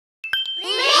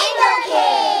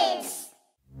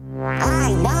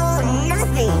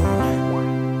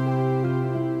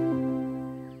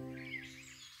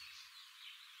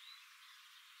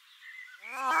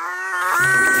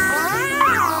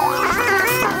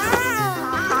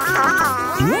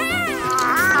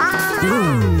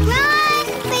Run,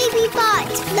 baby bot!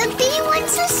 The bee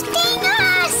wants to sting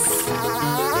us!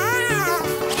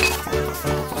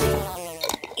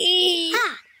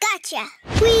 Gotcha!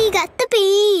 We got the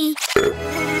bee!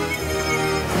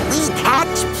 We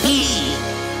catch bee!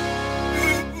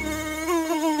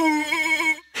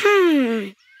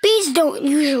 Bees don't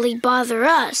usually bother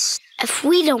us if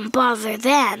we don't bother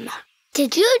them.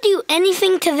 Did you do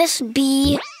anything to this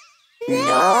bee?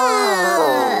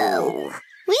 No!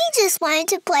 We just wanted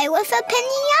to play with a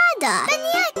piñata.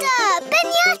 Piñata!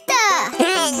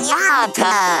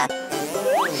 Piñata!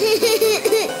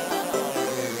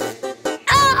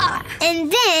 Ah!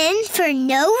 And then, for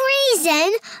no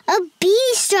reason, a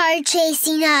bee started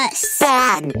chasing us.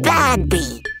 Bad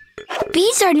bee!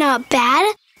 Bees are not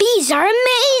bad. Bees are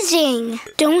amazing.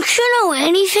 Don't you know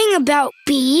anything about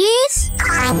bees?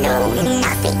 I know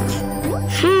nothing.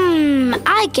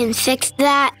 I can fix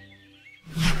that.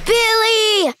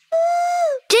 Billy!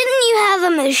 Didn't you have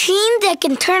a machine that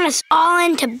can turn us all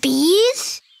into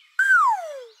bees?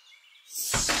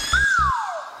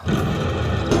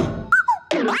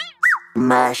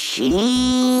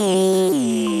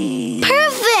 Machine.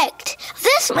 Perfect!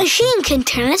 This machine can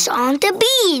turn us all into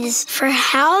bees. For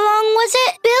how long was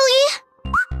it, Billy?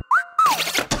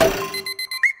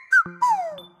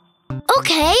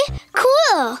 Okay,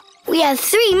 cool. We have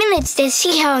 3 minutes to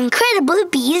see how incredible the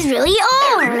bees really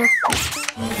are.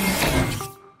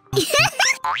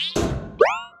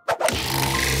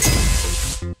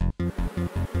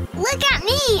 Look at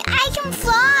me! I can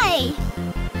fly!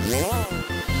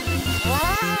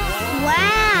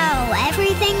 Wow!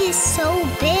 Everything is so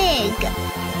big!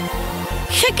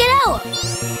 Check it out!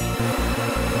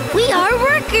 We are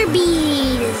worker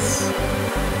bees!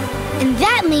 And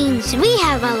that means we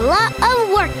have a lot of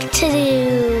work to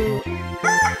do.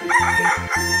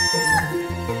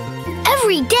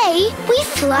 Every day, we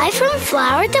fly from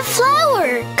flower to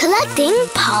flower, collecting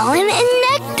pollen and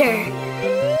nectar.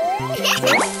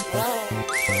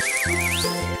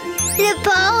 The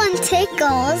pollen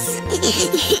tickles.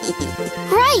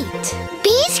 Right!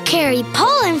 Bees carry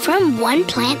pollen from one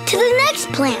plant to the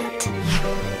next plant.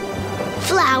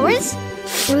 Flowers,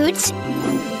 fruits,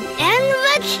 and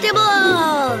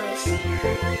vegetables.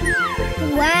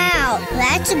 Wow,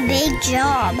 that's a big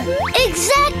job.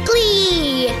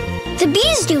 Exactly! The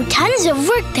bees do tons of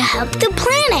work to help the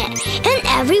planet and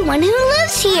everyone who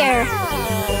lives here.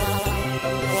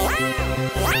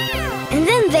 And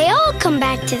then they all come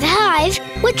back to the hive,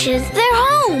 which is their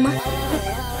home.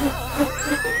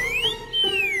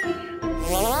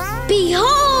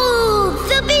 Behold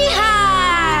the Bee Hive!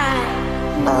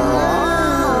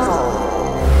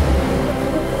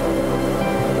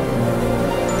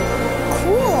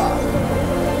 Cool.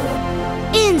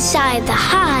 Inside the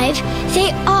hive,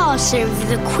 they all serve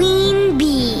the queen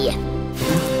bee.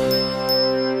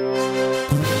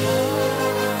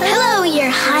 Hello, Your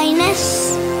Highness.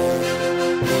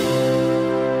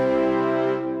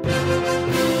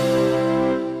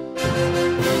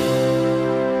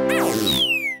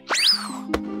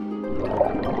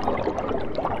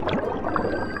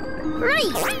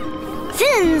 Right.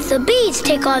 Then the bees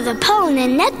take all the pollen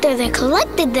and nectar they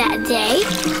collected that day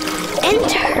and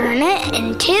turn it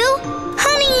into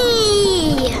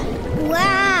honey.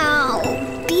 Wow.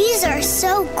 Bees are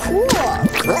so cool.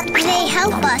 They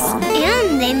help us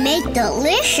and they make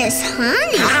delicious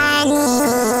honey.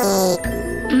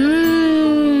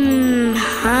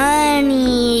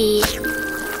 Honey.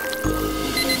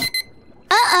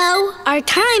 Uh-oh, our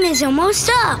time is almost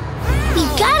up. We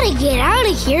gotta get out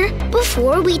of here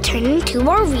before we turn into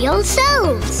our real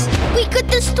selves. We could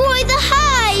destroy the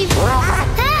hive.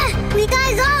 We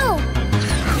gotta go.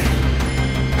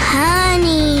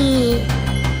 Honey.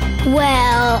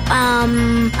 Well,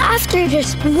 after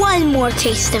just one more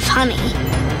taste of honey.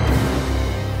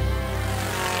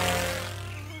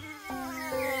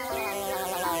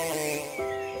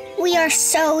 We are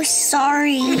so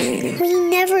sorry. We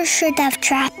never should have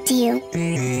trapped you.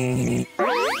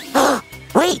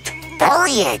 Wait,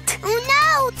 Elliot! Oh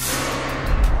no!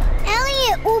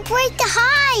 Elliot will break the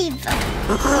hive.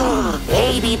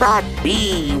 Baby Bot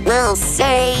Bee will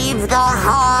save the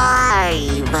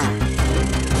hive!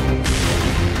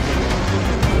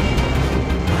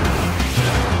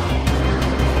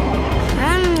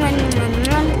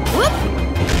 Whoop.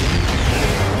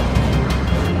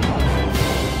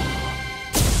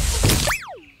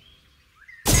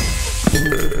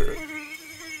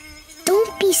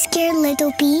 Don't be scared,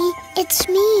 little bee. It's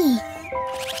me.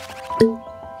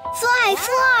 Fly,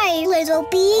 fly, little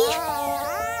bee.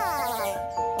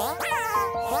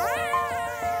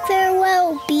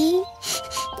 Farewell, bee.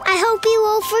 I hope you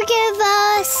will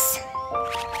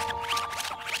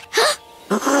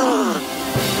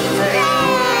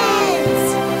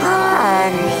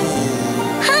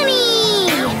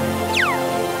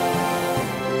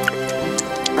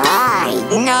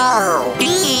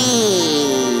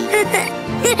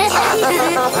More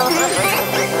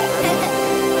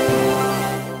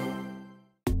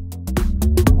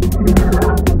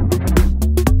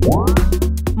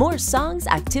songs,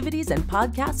 activities, and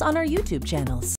podcasts on our YouTube channels.